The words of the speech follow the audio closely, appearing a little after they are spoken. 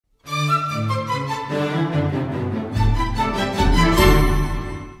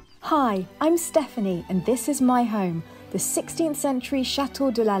Hi, I'm Stephanie and this is my home, the 16th century Chateau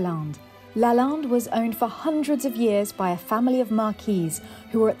de Lalande. Lalande was owned for hundreds of years by a family of marquises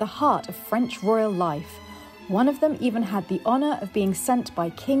who were at the heart of French royal life. One of them even had the honour of being sent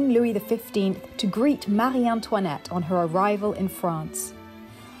by King Louis XV to greet Marie Antoinette on her arrival in France.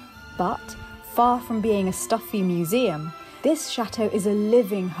 But, far from being a stuffy museum, this chateau is a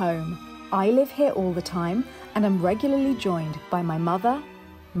living home. I live here all the time and am regularly joined by my mother,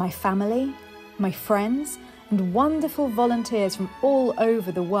 my family, my friends, and wonderful volunteers from all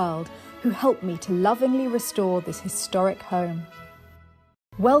over the world who help me to lovingly restore this historic home.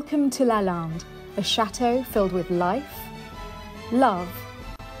 Welcome to Lalande, a chateau filled with life, love,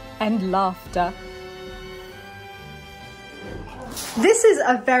 and laughter. This is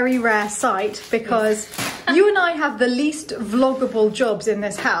a very rare sight because you and I have the least vloggable jobs in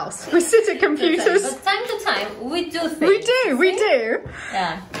this house. We sit at computers. But time to time, we do things. We do.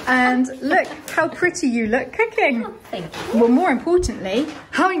 Yeah. And look how pretty you look cooking. Oh, thank you. Well, more importantly,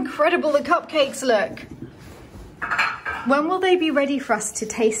 how incredible the cupcakes look. When will they be ready for us to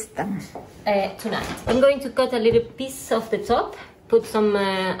taste them? Tonight. I'm going to cut a little piece of the top, put some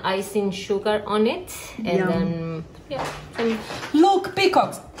icing sugar on it, and then, yeah. Look,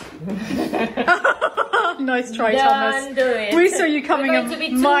 peacocks! Nice try, Don't Thomas. do it. We saw you coming a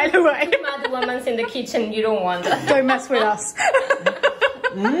mile away. Two mad women in the kitchen, you don't want that. Don't mess with us.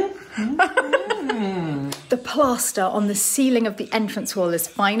 The plaster on the ceiling of the entrance hall is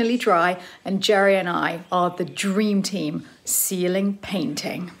finally dry, and Gerry and I are the dream team ceiling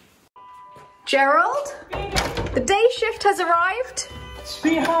painting. Gerald, the day shift has arrived.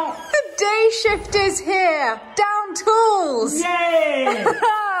 Sweetheart! The day shift is here. Down tools. Yay!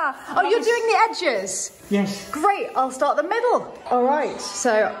 Oh, you're doing the edges? Yes. Great, I'll start the middle. All right,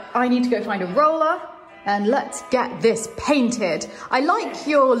 so I need to go find a roller and let's get this painted. I like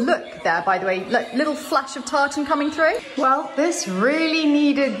your look there, by the way, little flash of tartan coming through. Well, this really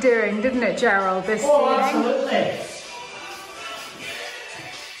needed doing, didn't it, Gerald, this ceiling? Absolutely.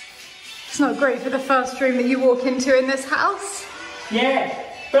 It's not great for the first room that you walk into in this house. Yeah,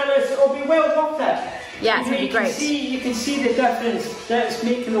 but it'll be well worth it. Yeah, it's gonna be great. You can see the difference that it's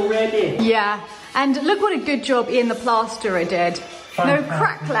making already. Yeah, and look what a good job Ian the plasterer did. No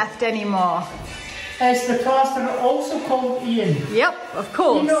crack left anymore. Is the plasterer also called Ian? Yep, of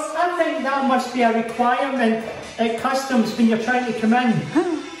course. You know, I think that must be a requirement at customs when you're trying to come in.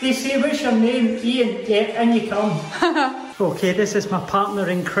 They say, what's your name? Ian. Yeah, in you come. Okay, this is my partner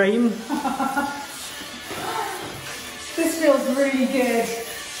in crime. This feels really good.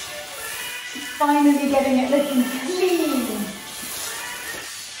 Finally getting it looking clean.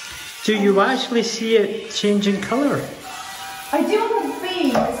 Do you actually see it changing colour? I do on the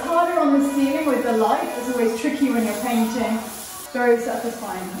beam. It's harder on the ceiling with the light. It's always tricky when you're painting. Very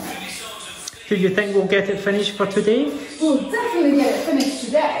satisfying here. Do you think we'll get it finished for today? We'll definitely get it finished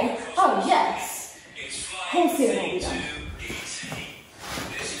today. Oh yes. Whole ceiling will be done.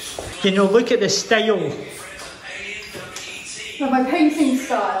 You know, look at the style. My painting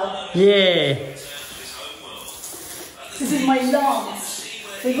style. Yeah. This is my lance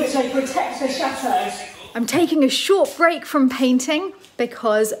with which I protect the chateau. I'm taking a short break from painting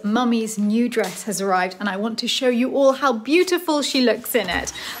because Mummy's new dress has arrived and I want to show you all how beautiful she looks in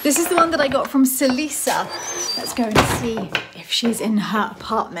it. This is the one that I got from Selisa. Let's go and see if she's in her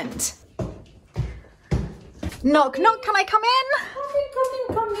apartment. Knock, knock, can I come in?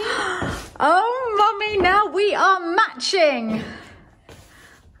 Come in. Oh, Mummy, now we are matching.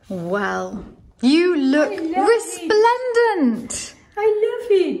 Well, you look resplendent. I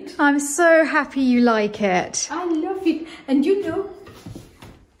love it. I'm so happy you like it. I love it. And you know,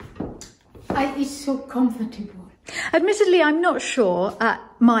 it's so comfortable. Admittedly, I'm not sure at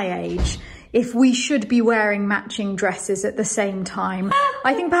my age if we should be wearing matching dresses at the same time.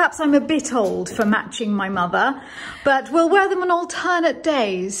 I think perhaps I'm a bit old for matching my mother, but we'll wear them on alternate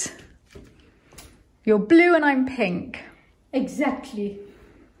days. You're blue and I'm pink. Exactly.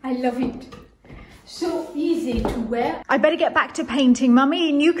 I love it. So easy to wear. I better get back to painting, Mummy,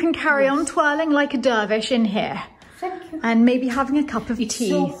 and you can carry on twirling like a dervish in here. Thank you. And maybe having a cup of tea. It's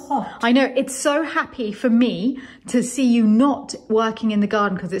so hot. I know, it's so happy for me to see you not working in the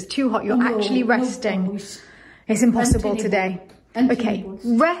garden because it's too hot. You're actually resting. No, it's impossible today. Okay,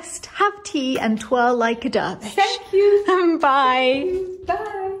 rest, have tea and twirl like a dervish. Thank you. Bye.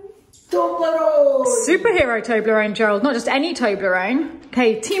 Bye. Toblerone. Superhero Toblerone, Gerald, not just any Toblerone.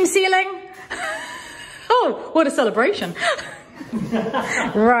 Okay, team ceiling. Oh, what a celebration.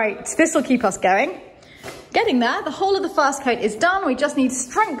 Right, this will keep us going. Getting there, the whole of the first coat is done. We just need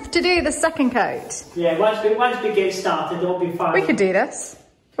strength to do the second coat. Yeah, once we get started, it'll be fine. We could do this.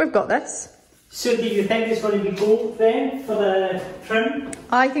 We've got this. So do you think it's going to be gold then for the trim?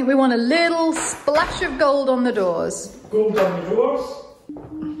 I think we want a little splash of gold on the doors. Gold on the doors.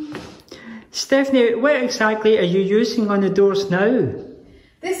 Stephanie, what exactly are you using on the doors now?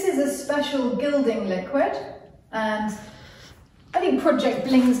 This is a special gilding liquid, and I think Project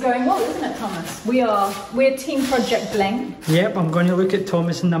Bling's going well, isn't it, Thomas? We're Team Project Bling. Yep, I'm going to look at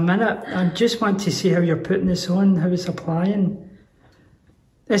Thomas in a minute. I just want to see how you're putting this on, how it's applying.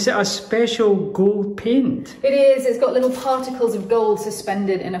 Is it a special gold paint? It is. It's got little particles of gold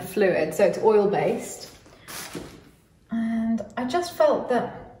suspended in a fluid, so it's oil-based. And I just felt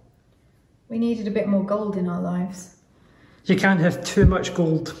that we needed a bit more gold in our lives. You can't have too much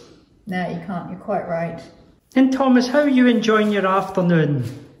gold. No, you can't. You're quite right. And Thomas, how are you enjoying your afternoon?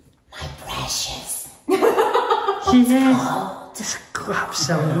 My precious. Yes.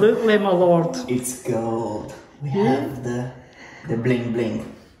 Absolutely, my lord. It's gold. We have the bling bling.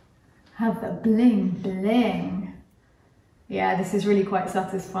 Have the bling bling. Yeah, this is really quite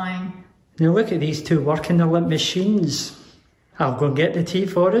satisfying. Now look at these two working their like machines. I'll go and get the tea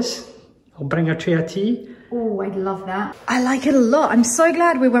for us. I'll bring a tray of tea. Oh, I'd love that. I like it a lot. I'm so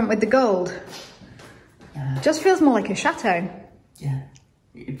glad we went with the gold. Just feels more like a chateau. Yeah,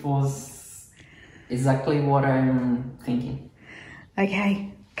 it was exactly what I'm thinking.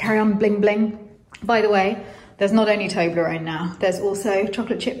 Okay, carry on bling bling. By the way, there's not only Toblerone now, there's also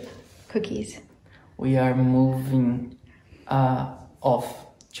chocolate chip cookies. We are moving off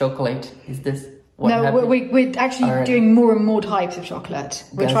chocolate. Is this what No, happened? we're actually doing more and more types of chocolate.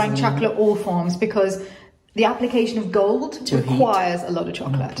 We're trying Gasoline. chocolate all forms because the application of gold To requires a lot of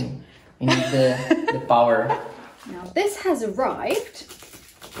chocolate. Okay. We need the power. Now this has arrived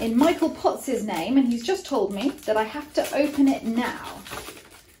in Michael Potts's name, and he's just told me that I have to open it now.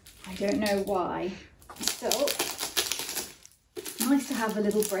 I don't know why. Still, nice to have a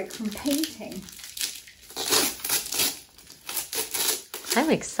little break from painting.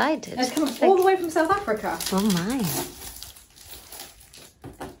 I'm excited. It's coming all the way from South Africa. Oh my.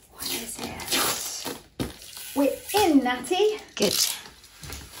 What is it? We're in, Natty. Good.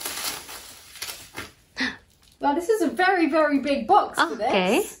 Well, this is a very, very big box for this.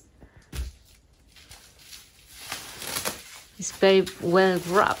 Okay. It's very well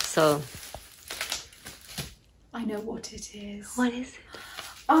wrapped, so. I know what it is. What is it?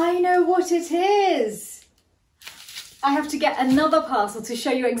 I know what it is. I have to get another parcel to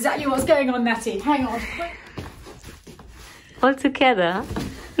show you exactly what's going on, Natty. Hang on. All together?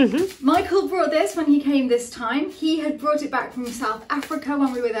 Michael brought this when he came this time. He had brought it back from South Africa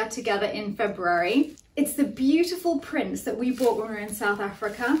when we were there together in February. It's the beautiful prints that we bought when we were in South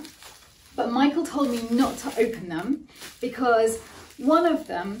Africa. But Michael told me not to open them because one of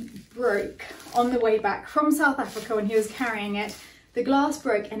them broke on the way back from South Africa when he was carrying it. The glass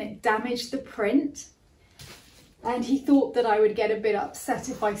broke and it damaged the print. And he thought that I would get a bit upset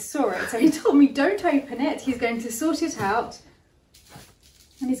if I saw it. So he told me don't open it. He's going to sort it out.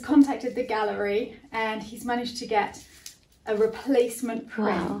 And he's contacted the gallery and he's managed to get a replacement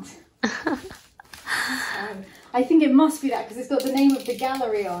print. Wow. I think it must be that because it's got the name of the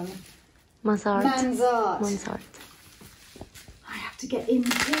gallery on. Mansart. Mansart. I have to get in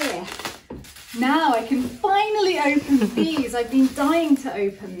here. Now I can finally open these. I've been dying to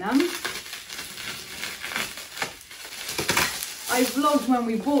open them. I vlogged when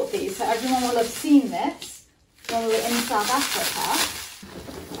we bought these, so everyone will have seen this when we were in South Africa.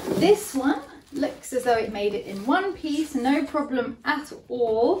 This one looks as though it made it in one piece, no problem at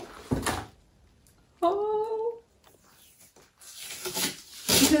all. Oh.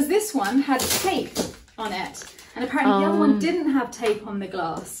 Because this one had tape on it, and apparently the other one didn't have tape on the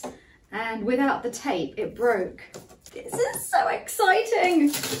glass, and without the tape it broke. This is so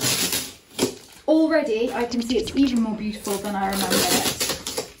exciting! Already I can see it's even more beautiful than I remember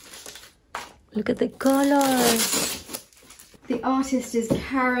it. Look at the colors. The artist is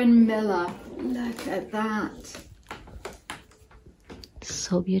Karen Miller. Look at that.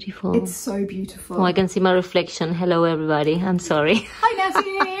 So beautiful. It's so beautiful. Oh, I can see my reflection. Hello, everybody. I'm sorry. Hi,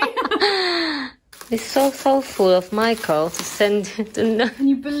 Nati. It's so full of Michael to send to. Can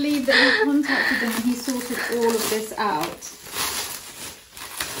you believe that he contacted him and he sorted all of this out?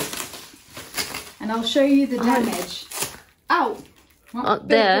 And I'll show you the damage. Ow! Oh,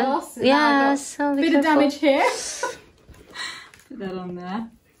 there. Yes. A bit of damage here. Put that on there.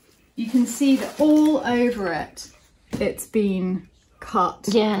 You can see that all over it, it's been cut.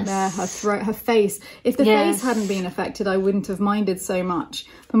 Yes. There, her throat, her face. If the face hadn't been affected, I wouldn't have minded so much.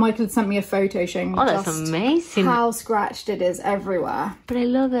 But Michael had sent me a photo showing me that's amazing. how scratched it is everywhere. But I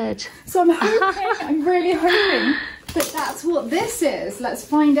love it. So I'm hoping, I'm really hoping But that's what this is. Let's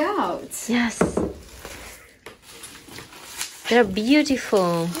find out. Yes. They're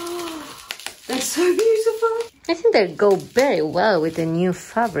beautiful. They're so beautiful. I think they go very well with the new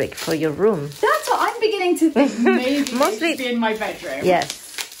fabric for your room. That's what I'm beginning to think. Maybe Mostly they should be in my bedroom. Yes.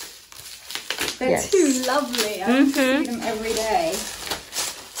 They're too lovely. I can see them every day.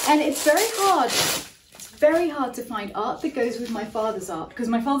 And it's very hard. It's very hard to find art that goes with my father's art, because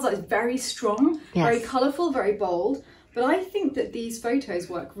my father's art is very strong, very colourful, very bold. But I think that these photos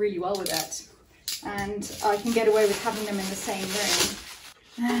work really well with it. And I can get away with having them in the same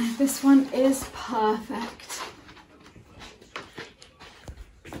room. This one is perfect.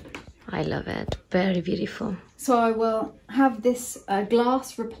 I love it. Very beautiful. So I will have this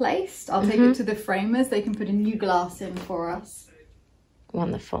glass replaced. I'll take it to the framers. They can put a new glass in for us.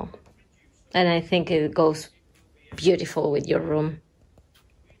 Wonderful. And I think it goes beautiful with your room.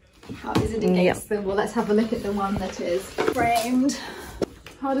 How is it against them? Well, let's have a look at the one that is framed.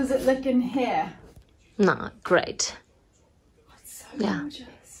 How does it look in here? No, great. It's so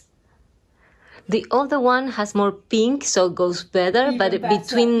gorgeous. The other one has more pink, so it goes better. Even but better,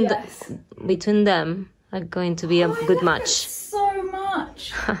 between yes. between them are going to be a good match. So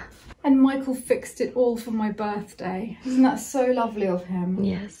much. And Michael fixed it all for my birthday. Isn't that so lovely of him?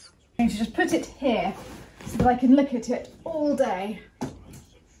 Yes. I'm going to just put it here so that I can look at it all day.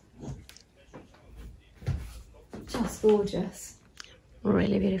 Just gorgeous.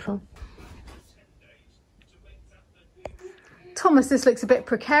 Really beautiful. Thomas, this looks a bit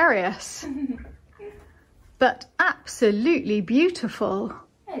precarious, but absolutely beautiful.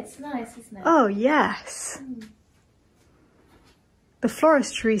 It's nice, isn't it? Oh, yes. The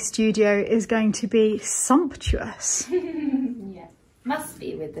floristry studio is going to be sumptuous. Yeah, must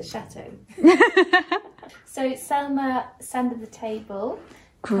be with the chateau. So Selmar sanded the table.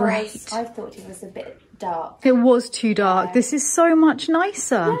 Great. I thought it was a bit dark. It was too dark. This is so much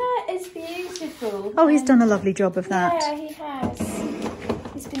nicer. Yeah, it's beautiful. Oh, he's done a lovely job of that. Yeah, he has.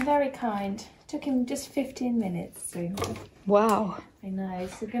 He's been very kind. Took him just 15 minutes. So. Wow. I know,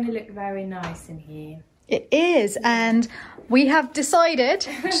 it's going to look very nice in here. It is, and we have decided,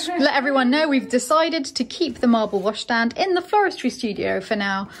 just let everyone know, we've decided to keep the marble washstand in the floristry studio for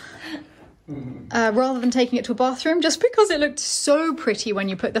now. Rather than taking it to a bathroom, just because it looked so pretty when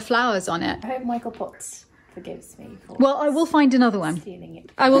you put the flowers on it. I hope Michael Potts forgives me for Well, I will find another one. stealing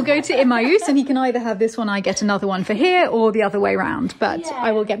it. I will go to Emmaus and he can either have this one, I get another one for here, or the other way round. But Yeah.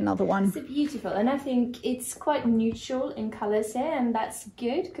 I will get another one. It's beautiful, and I think it's quite neutral in colours here, and that's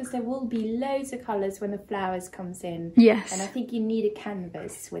good because there will be loads of colours when the flowers comes in. Yes. And I think you need a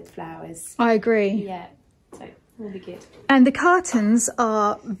canvas with flowers. I agree. Yeah, so it will be good. And the curtains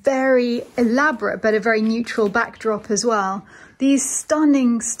are very elaborate, but a very neutral backdrop as well. These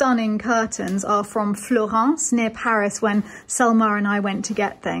stunning, stunning curtains are from Florence, near Paris, when Selmar and I went to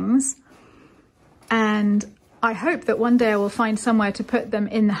get things. And I hope that one day I will find somewhere to put them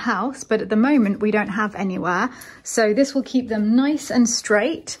in the house, but at the moment we don't have anywhere. So this will keep them nice and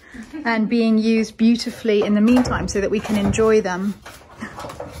straight and being used beautifully in the meantime so that we can enjoy them.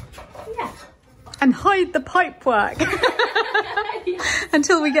 Yeah. And hide the pipework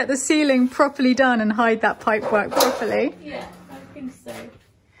until we get the ceiling properly done and hide that pipework properly. Yeah, I think so.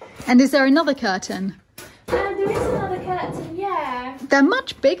 And is there another curtain? There is another curtain, yeah. They're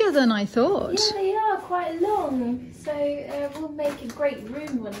much bigger than I thought. Yeah, they are quite long. So we'll make a great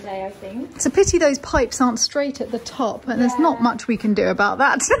room one day, I think. It's a pity those pipes aren't straight at the top, and there's not much we can do about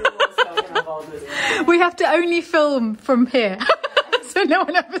that. We have to only film from here. So no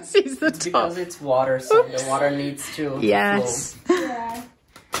one ever sees the top. Because it's water, so the water needs to Yes. flow. Yeah.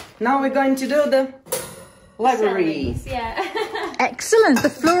 Now we're going to do the library. Yeah. Excellent, the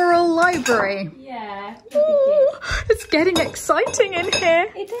floral library. Yeah. Ooh, it's getting exciting in here.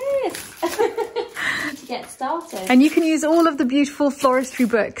 It is. Need to get started. And you can use all of the beautiful floristry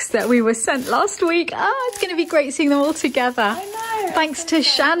books that we were sent last week. It's going to be great seeing them all together. I know. Thanks to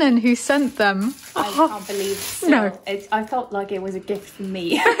Shannon who sent them. I can't believe so. No. I felt like it was a gift from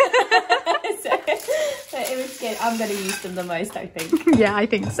me. so it was good. I'm going to use them the most, I think. Yeah, I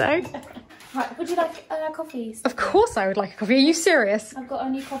think so. Right, would you like coffee? Of course I would like a coffee. Are you serious? I've got a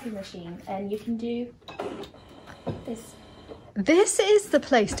new coffee machine and you can do this. This is the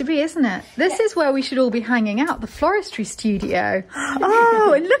place to be, isn't it? This is where we should all be hanging out, the floristry studio.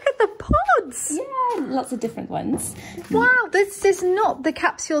 Oh, and look at the pods. Yeah, lots of different ones. Wow, this is not the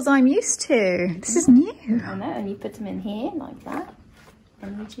capsules I'm used to. This is new. I know, and you put them in here like that.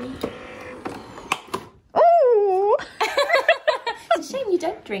 And you do. Oh! Did shame you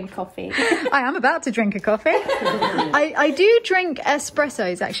don't drink coffee. I am about to drink a coffee. I do drink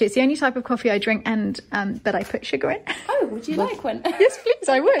espressos, actually. It's the only type of coffee I drink, and but I put sugar in. Oh, would you like one? Yes, please,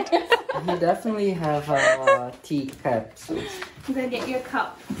 I would. You definitely have tea capsules. I'm going to get you a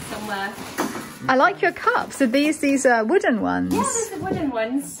cup somewhere. I like your cups. So these are wooden ones. Yeah, there's the wooden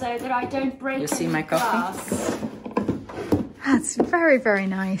ones so that I don't break You see any my coffee? glass. That's very, very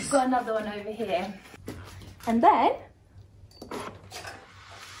nice. Got another one over here. And then...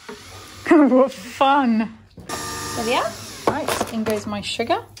 What fun. There we are. Right, in goes my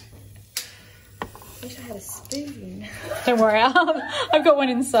sugar. Wish I had a spoon. Don't worry, I've got one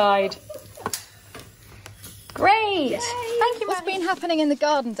inside. Great. Thank you. What's been happening in the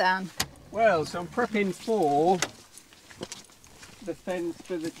garden, Dan? Well, so I'm prepping for the fence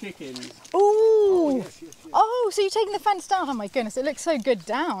for the chickens. Ooh. Oh, so you're taking the fence down? Oh my goodness, it looks so good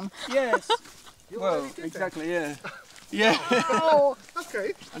down. Yes. Well, exactly, yeah. Yeah. Oh.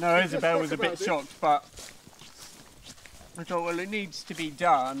 Okay. I know Isabel was a bit shocked, but I thought, well, it needs to be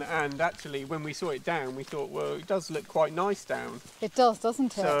done. And actually, when we saw it down, we thought, well, it does look quite nice down. It does,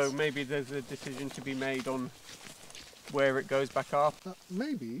 doesn't it? So maybe there's a decision to be made on where it goes back up.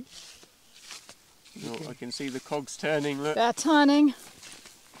 Maybe. Oh, I can see the cogs turning, look. They're turning.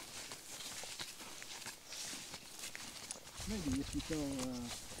 Maybe if you go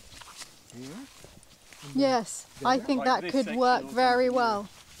here. Yes, I think Like that this could section work or very something, well.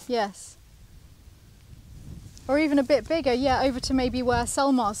 Yes. Or even a bit bigger, yeah, over to maybe where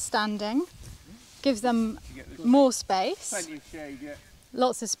Selmar's standing. Gives them more space. Plenty of shade, yeah.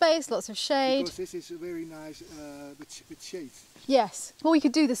 Lots of space, lots of shade. Because this is very nice with shade. Yes. Well, we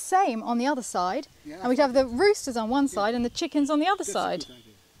could do the same on the other side. Yeah, And we'd have the roosters on one side and the chickens on the other side.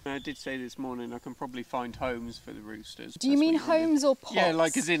 I did say this morning I can probably find homes for the roosters. Do you mean homes or pots? Yeah,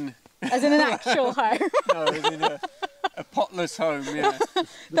 like as in... As in an actual home? No, as in a potless home, yeah.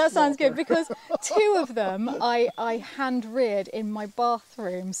 That sounds good, because two of them I hand reared in my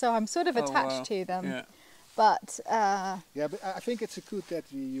bathroom, so I'm sort of attached to them. Yeah. But Yeah, but I think it's good that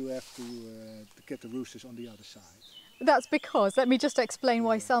you have to get the roosters on the other side. that's because, let me just explain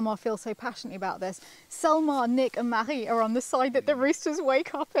why Selmar feels so passionately about this. Selmar, Nick and Marie are on the side that the roosters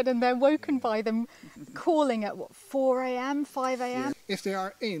wake up in, and they're woken by them calling at what, 4 a.m, 5 a.m? If they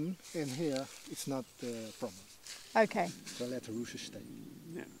are in here, it's not a problem. Okay. So let the roosters stay.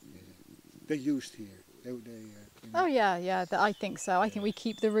 Yeah. They're used here. Oh yeah, I think so. I think we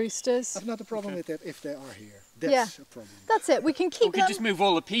keep the roosters. I've not a problem with that if they are here. That's a problem. That's it. We can We keep could them. just move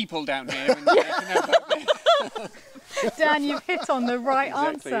all the people down here and they can have that bit. Dan, you've hit on the right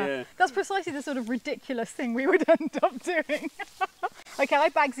Exactly, answer. yeah. That's precisely the sort of ridiculous thing we would end up doing. Okay, I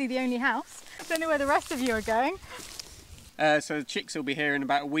Bagsy the only house. Don't know where the rest of you are going. So the chicks will be here in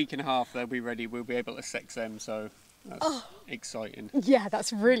about a week and a half. They'll be ready. We'll be able to sex them. So that's exciting. Yeah,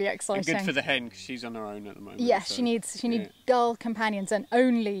 that's really And exciting. good for the hen because she's on her own at the moment. Yes, so, she needs yeah. girl companions, and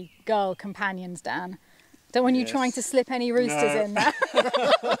only girl companions, Dan. Don't want you Yes. trying to slip any roosters No. in there.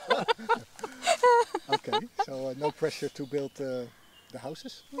 Okay, so no pressure to build the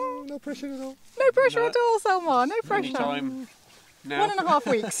houses? No pressure at all? No pressure No. at all, Selmar. No pressure. Anytime now. 1.5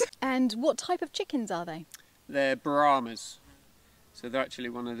 weeks. And what type of chickens are they? They're Brahmas. So they're actually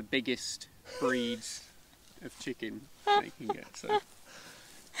one of the biggest breeds of chicken they can get. So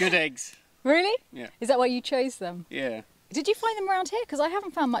good eggs. Really? Yeah. Is that why you chose them? Yeah. Did you find them around here? Because I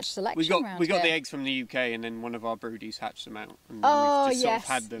haven't found much selection around we got here. the eggs from the UK, and then one of our broodies hatched them out. And Oh we've just yes,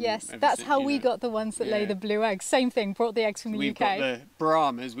 sort of had them yes. ever That's since, how you we know. got the ones that lay Yeah. the blue eggs. Same thing. Brought the eggs from the We've UK. got the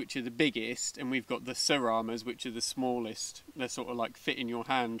Brahmas, which are the biggest, and we've got the Saramas, which are the smallest. They're sort of like fit in your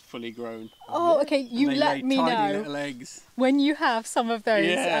hand, fully grown. Oh, okay. You And they let lay me tiny know little eggs. when you have some of those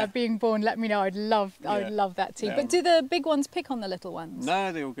Yeah. being born. Let me know. I'd love that too. Yeah. But do the big ones pick on the little ones?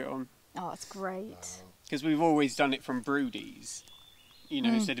 No, they all get on. Oh, that's great. Because we've always done it from broodies. You know,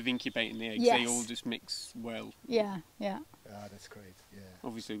 instead of incubating the eggs, they Yes. all just mix well. Yeah, yeah. Yeah, that's great. Yeah,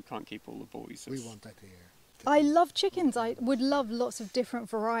 Obviously, we can't keep all the boys. we That's- want that here. I love chickens. I would love lots of different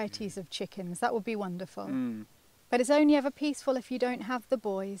varieties of chickens. That would be wonderful. Mm. But it's only ever peaceful if you don't have the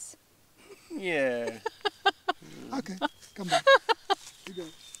boys. Yeah. Okay, come back. You go.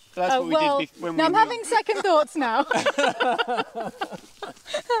 That's what we did when now we I'm moved. having second thoughts now.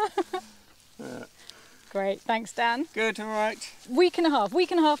 Great, thanks Dan. Good, all right. Week and a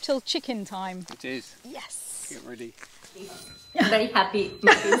half till chicken time. It is. Yes. Get ready. Very happy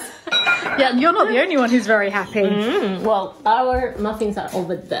muffins. Yeah, you're not the only one who's very happy. Well, our muffins are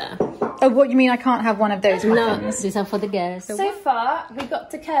over there. Oh, what you mean I can't have one of those muffins? No, these are for the guests. So far, we got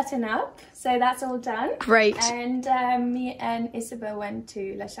the curtain up, so that's all done. Great. And me and Isabel went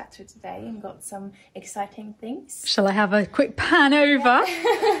to Le Chateau today and got some exciting things. Shall I have a quick pan over?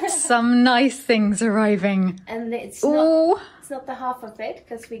 Some nice things arriving. And it's Ooh. not the half of it,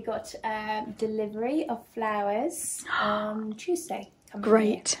 because we got delivery of flowers on Tuesday.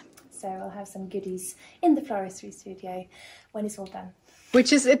 Great. So we'll have some goodies in the floristry studio when it's all done.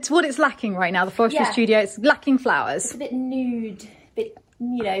 Which is, it's what it's lacking right now, the floristry studio. It's lacking flowers. It's a bit nude, a bit,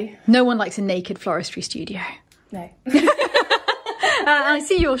 you know. No one likes a naked floristry studio. No. I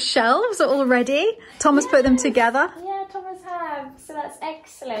see your shelves are all ready. Thomas put them together. Yeah, Thomas have. So that's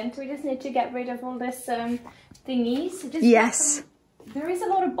excellent. We just need to get rid of all this thingies. Just Yes. there is a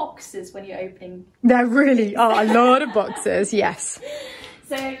lot of boxes when you're opening. There really are a lot of boxes, yes.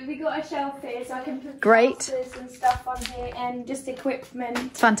 So we got a shelf here, so I can put Great. boxes and stuff on here, and just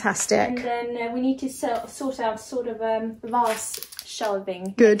equipment. Fantastic. And then we need to sort out sort of vase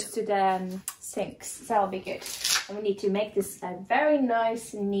shelving Good. next to the sinks. So that'll be good. And we need to make this a very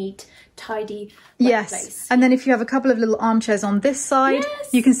nice, neat, tidy Yes. workplace. And then if you have a couple of little armchairs on this side, Yes.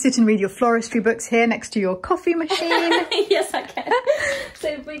 you can sit and read your floristry books here next to your coffee machine. Yes, I can. So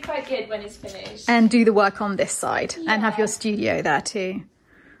it'll be quite good when it's finished. And do the work on this side and have your studio there too.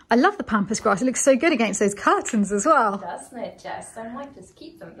 I love the pampas grass. It looks so good against those curtains as well. Doesn't it, Jess? I might just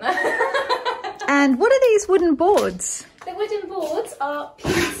keep them. And what are these wooden boards? The wooden boards are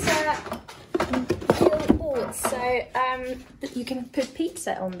pizza peel boards. So you can put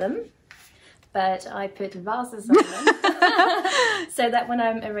pizza on them, but I put vases on them so that when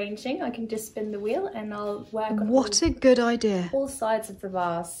I'm arranging, I can just spin the wheel and I'll work on What a good idea. all sides of the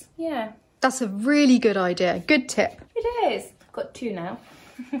vase. Yeah, That's a really good idea. Good tip. it is. I've got two now.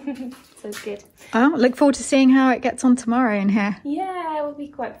 So it's good. Oh, look forward to seeing how it gets on tomorrow in here. Yeah, it will be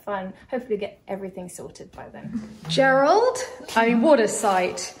quite fun. Hopefully get everything sorted by then. Gerald? I mean, what a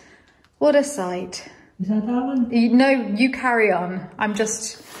sight. What a sight. Is that one? No, you carry on. I'm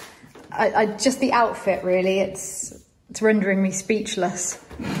just... I just the outfit, really. It's rendering me speechless.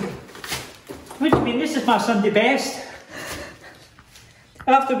 What do you mean? This is my Sunday best.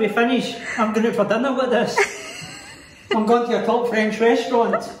 After we finish, I'm going out for dinner with this. I'm going to a top French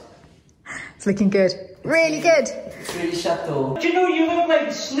restaurant. It's looking good. Really good. It's really chateau. Do you know you look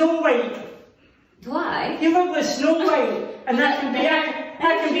like Snow White? Do I? You look like Snow White, and that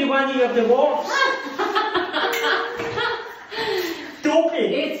can be one of your dwarfs. Dopey.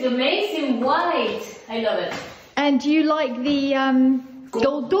 It's amazing white. I love it. And do you like the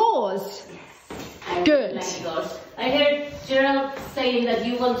gold doors? I Good. like those. I heard Gerald saying that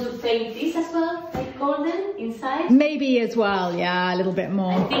you want to paint this as well, like golden inside. Maybe as well, yeah, a little bit I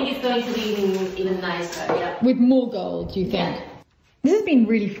more. think it's going to be even nicer, yeah. With more gold, do you think? Yeah. This has been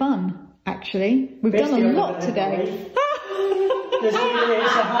really fun, actually. We've Best done day a I've lot ever today. It's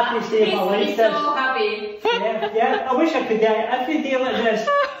a happiest day of my life. He's so happy. Yeah, I wish I could get every day like this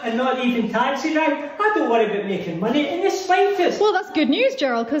and not even taxi ride. I don't worry about making money in the slightest. Well, that's good news,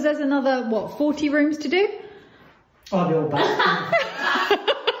 Gerald, because there's another, what, 40 rooms to do? Oh, the old bastard.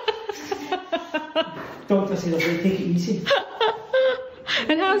 Doctor said, take it easy.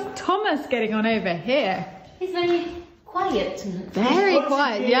 And how's Thomas getting on over here? He's very quiet. Very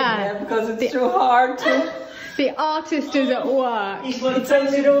quiet, yeah. Because it's so hard to... The artist is at work. He's like,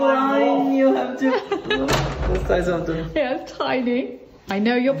 you have to... Let's try something. Yeah, it's tiny. I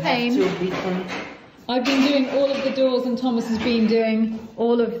know your pain. Too big one. I've been doing all of the doors and Thomas has been doing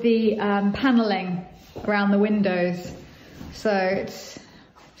all of the panelling around the windows. So it's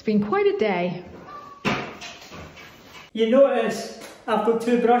been quite a day. You notice I've got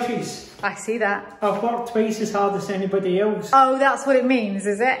two brushes. I see that. I've worked twice as hard as anybody else. Oh, that's what it means,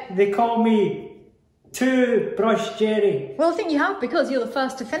 is it? They call me Two Brush Gerry. Well, I think you have because you're the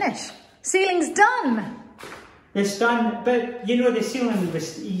first to finish. Ceiling's done. It's done, but you know the ceiling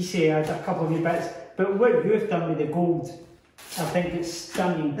was easy. I had a couple of wee bits, but what you've done with the gold, I think it's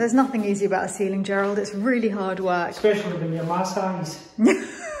stunning. There's nothing easy about a ceiling, Gerald. It's really hard work. Especially when you're my size.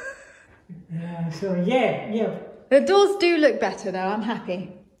 Yeah, so yeah. The doors do look better though, I'm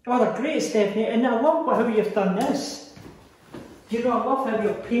happy. Oh, they're great, Stephanie, and I love how you've done this. You know, I love how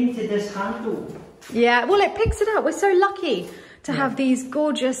you've painted this handle. Yeah, well, it picks it up. We're so lucky to have these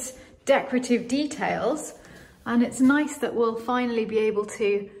gorgeous decorative details, and it's nice that we'll finally be able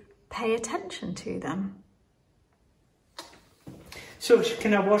to pay attention to them. So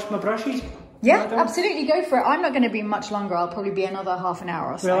can I wash my brushes? Yeah, absolutely, go for it. I'm not going to be much longer. I'll probably be another half an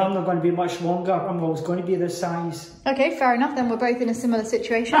hour or so. Well, I'm not going to be much longer. I'm always going to be this size. Okay, fair enough. Then we're both in a similar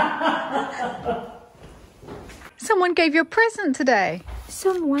situation. Someone gave you a present today.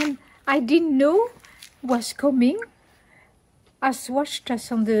 Someone I didn't know was coming, has watched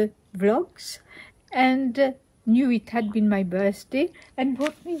us on the vlogs and knew it had been my birthday and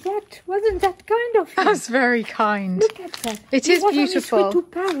brought me that. Wasn't that kind of him? That's very kind. Look at that. It He is was beautiful. on his way to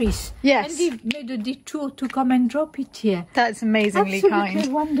Paris. Yes. And he made a detour to come and drop it here. That's amazingly Absolutely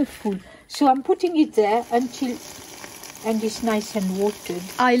kind. wonderful. So I'm putting it there until, and it's nice and watered.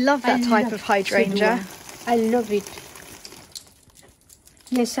 I love that type love of hydrangea. Sedua. I love it.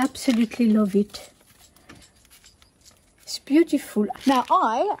 Yes, absolutely love it. It's beautiful. Now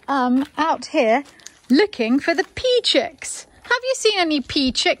I am out here looking for the pea chicks. Have you seen any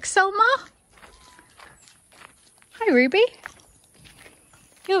pea chicks, Selmar? Hi, Ruby.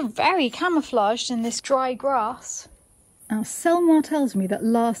 You're very camouflaged in this dry grass. Now, Selmar tells me that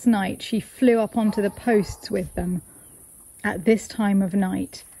last night she flew up onto the posts with them at this time of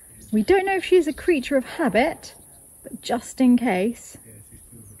night. We don't know if she's a creature of habit, but just in case.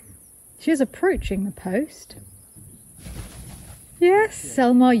 She is approaching the post. Yes,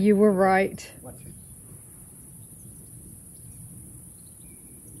 Selmar, you were right.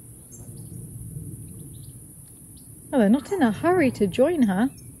 Oh, they're not in a hurry to join her.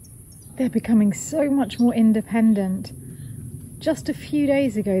 They're becoming so much more independent. Just a few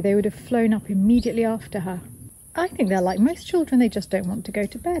days ago, they would have flown up immediately after her. I think they're like most children, they just don't want to go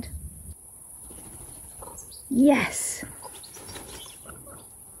to bed. Yes!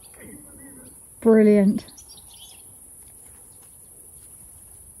 Brilliant.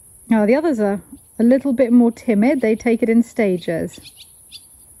 Now the others are a little bit more timid. They take it in stages.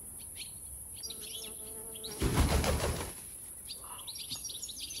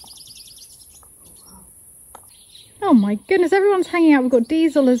 Oh my goodness, everyone's hanging out. We've got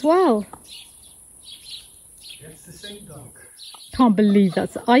Diesel as well. That's the same dog. Can't believe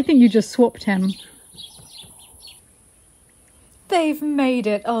that's... I think you just swapped him. They've made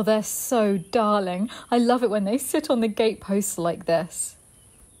it. Oh, they're so darling. I love it when they sit on the gateposts like this.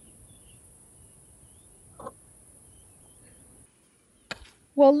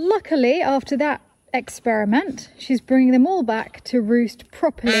 Well, luckily, after that experiment, she's bringing them all back to roost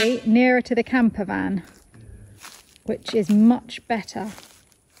properly nearer to the camper van, which is much better.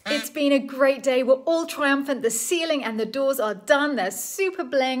 It's been a great day. We're all triumphant. The ceiling and the doors are done. They're super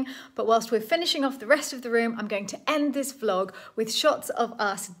bling. But whilst we're finishing off the rest of the room, I'm going to end this vlog with shots of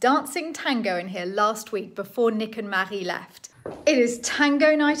us dancing tango in here last week before Nick and Marie left. It is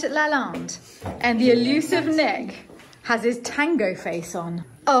tango night at Lalande, and the elusive Nick has his tango face on.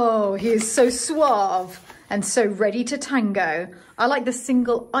 Oh, he is so suave and so ready to tango. I like the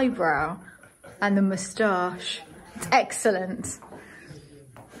single eyebrow and the moustache. It's excellent.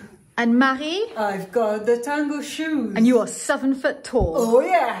 And Marie? I've got the tango shoes. And you are 7 foot tall. Oh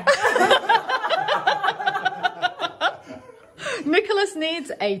yeah. Nicholas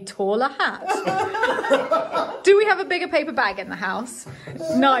needs a taller hat. Do we have a bigger paper bag in the house?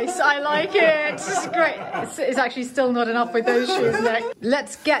 Nice, I like it. It's great. It's actually still not enough with those shoes, Nick.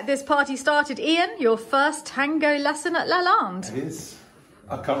 Let's get this party started. Ian, your first tango lesson at Lalande. It is.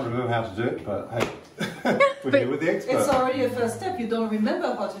 I can't remember how to do it, but hey, we're here with the expert. It's already a first step. You don't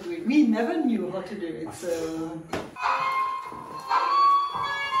remember how to do it. We never knew how to do it, so...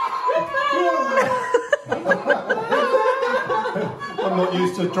 I'm not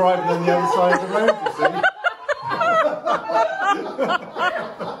used to driving on the other side of the road, you see.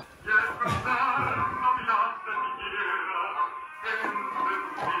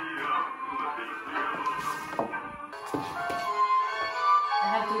 I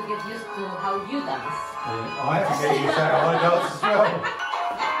have to get used to how you dance. I have to get used to how I dance as well.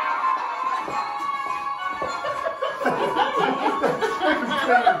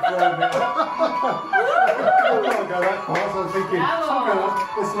 I can't go that fast. I was thinking,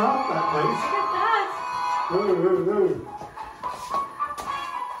 let's laugh that, please. Look at that. Ooh.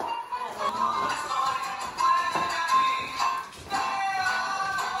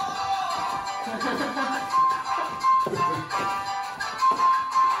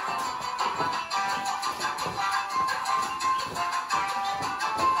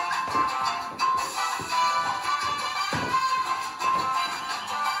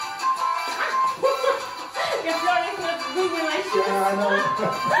 Yeah, I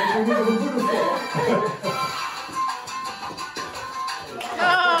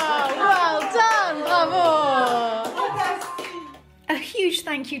Oh, well done, bravo! A huge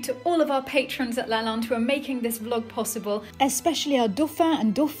thank you to all of our patrons at Lalande who are making this vlog possible, especially our Dauphin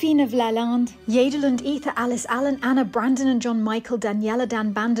and Dauphine of Lalande, Yadelund, Ether, Alice, Allen, Anna, Brandon and John Michael, Daniela,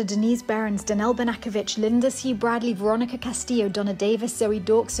 Dan Banda, Denise Behrens, Danelle Benakovich, Linda C. Bradley, Veronica Castillo, Donna Davis, Zoe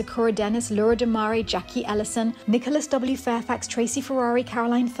Dork, Sakura Dennis, Laura Damari, Jackie Ellison, Nicholas W. Fairfax, Tracy Ferrari,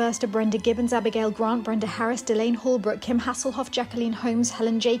 Caroline Förster, Brenda Gibbons, Abigail Grant, Brenda Harris, Delane Holbrook, Kim Hasselhoff, Jacqueline Holmes,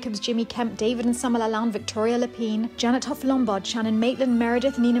 Helen Jacobs, Jimmy Kemp, David and Summer Lalande, Victoria Lapine, Janet Hoff Lombard, Shannon Maitland,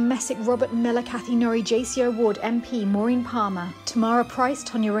 Meredith, Nina Messick, Robert Miller, Kathy Norrie, JCO Ward, MP, Maureen Palmer, Tamara Price,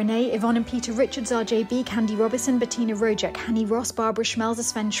 Tonya Renee, Yvonne and Peter Richards, RJB, Candy Robertson, Bettina Rojek, Hanny Ross, Barbara Schmelzer,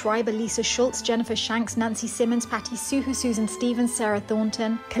 Sven Schreiber, Lisa Schultz, Jennifer Shanks, Nancy Simmons, Patty Suhu, Susan Stevens, Sarah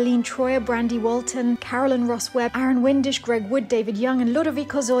Thornton, Colleen Troyer, Brandy Walton, Carolyn Ross Webb, Aaron Windish, Greg Wood, David Young and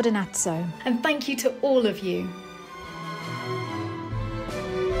Ludovico Zordinazzo. And thank you to all of you.